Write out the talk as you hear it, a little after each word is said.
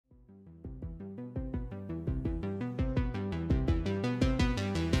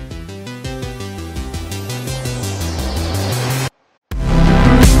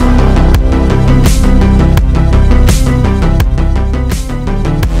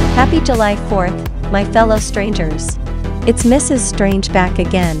Happy July 4th, my fellow strangers. It's Mrs. Strange back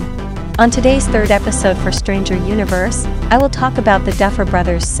again. On today's third episode for Stranger Universe, I will talk about the Duffer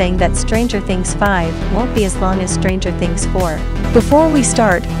brothers saying that Stranger Things 5 won't be as long as Stranger Things 4. Before we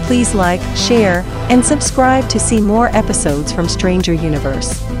start, please like, share, and subscribe to see more episodes from Stranger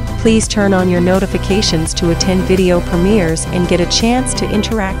Universe. Please turn on your notifications to attend video premieres and get a chance to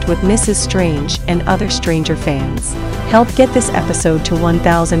interact with Mrs. Strange and other Stranger fans. Help get this episode to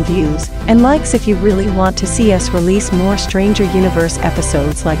 1,000 views and likes if you really want to see us release more Stranger Universe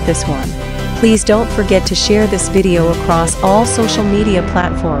episodes like this one. Please don't forget to share this video across all social media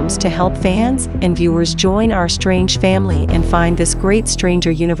platforms to help fans and viewers join our Strange family and find this great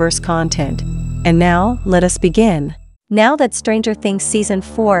Stranger Universe content. And now, let us begin. Now that Stranger Things Season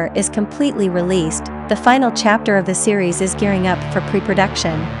 4 is completely released, the final chapter of the series is gearing up for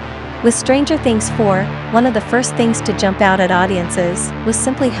pre-production. With Stranger Things 4, one of the first things to jump out at audiences was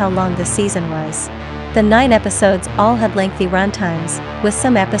simply how long the season was. The 9 episodes all had lengthy runtimes, with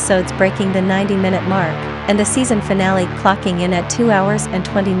some episodes breaking the 90-minute mark, and the season finale clocking in at 2 hours and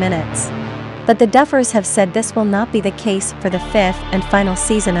 20 minutes. But the Duffers have said this will not be the case for the 5th and final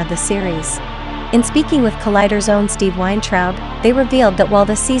season of the series. In speaking with Collider's own Steve Weintraub, they revealed that while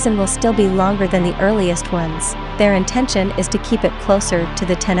the season will still be longer than the earliest ones, their intention is to keep it closer to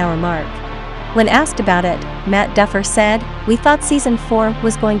the 10-hour mark. When asked about it, Matt Duffer said, "We thought Season 4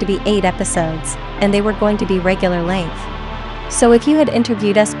 was going to be 8 episodes, and they were going to be regular length. So if you had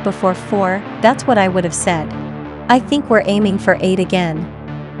interviewed us before 4, that's what I would have said. I think we're aiming for 8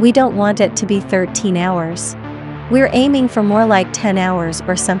 again. We don't want it to be 13 hours. We're aiming for more like 10 hours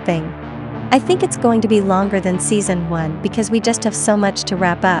or something. I think it's going to be longer than Season 1 because we just have so much to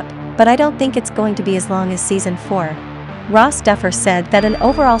wrap up, but I don't think it's going to be as long as Season 4. Ross Duffer said that an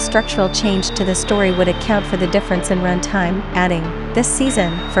overall structural change to the story would account for the difference in runtime, adding, "This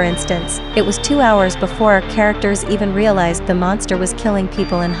season, for instance, it was 2 hours before our characters even realized the monster was killing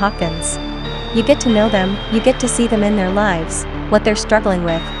people in Hawkins. You get to know them, you get to see them in their lives, what they're struggling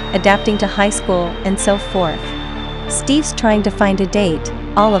with, adapting to high school, and so forth. Steve's trying to find a date,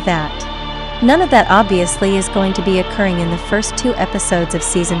 all of that. None of that obviously is going to be occurring in the first 2 episodes of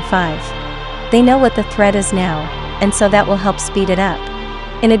Season 5. They know what the threat is now, and so that will help speed it up.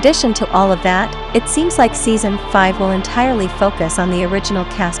 In addition to all of that, it seems like Season 5 will entirely focus on the original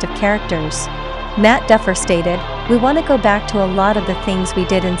cast of characters." Matt Duffer stated, "We want to go back to a lot of the things we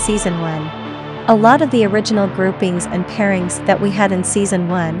did in Season 1. A lot of the original groupings and pairings that we had in Season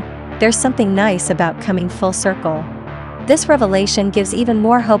 1, there's something nice about coming full circle. This revelation gives even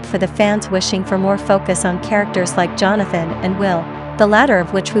more hope for the fans wishing for more focus on characters like Jonathan and Will, the latter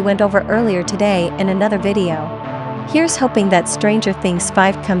of which we went over earlier today in another video. Here's hoping that Stranger Things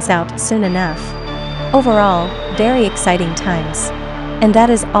 5 comes out soon enough. Overall, very exciting times. And that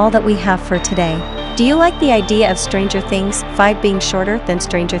is all that we have for today. Do you like the idea of Stranger Things 5 being shorter than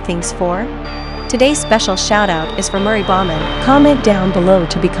Stranger Things 4? Today's special shoutout is for Murray Bauman. Comment down below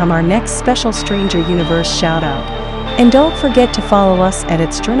to become our next special Stranger Universe shoutout. And don't forget to follow us at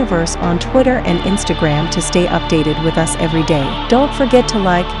Straniverse on Twitter and Instagram to stay updated with us every day. Don't forget to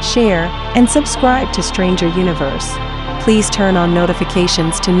like, share, and subscribe to Stranger Universe. Please turn on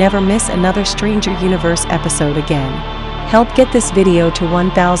notifications to never miss another Stranger Universe episode again. Help get this video to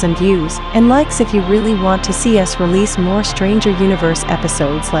 1,000 views and likes if you really want to see us release more Stranger Universe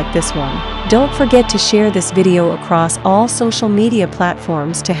episodes like this one. Don't forget to share this video across all social media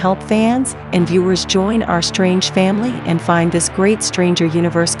platforms to help fans and viewers join our Strange family and find this great Stranger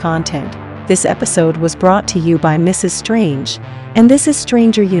Universe content. This episode was brought to you by Mrs. Strange, and this is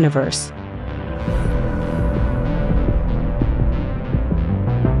Stranger Universe.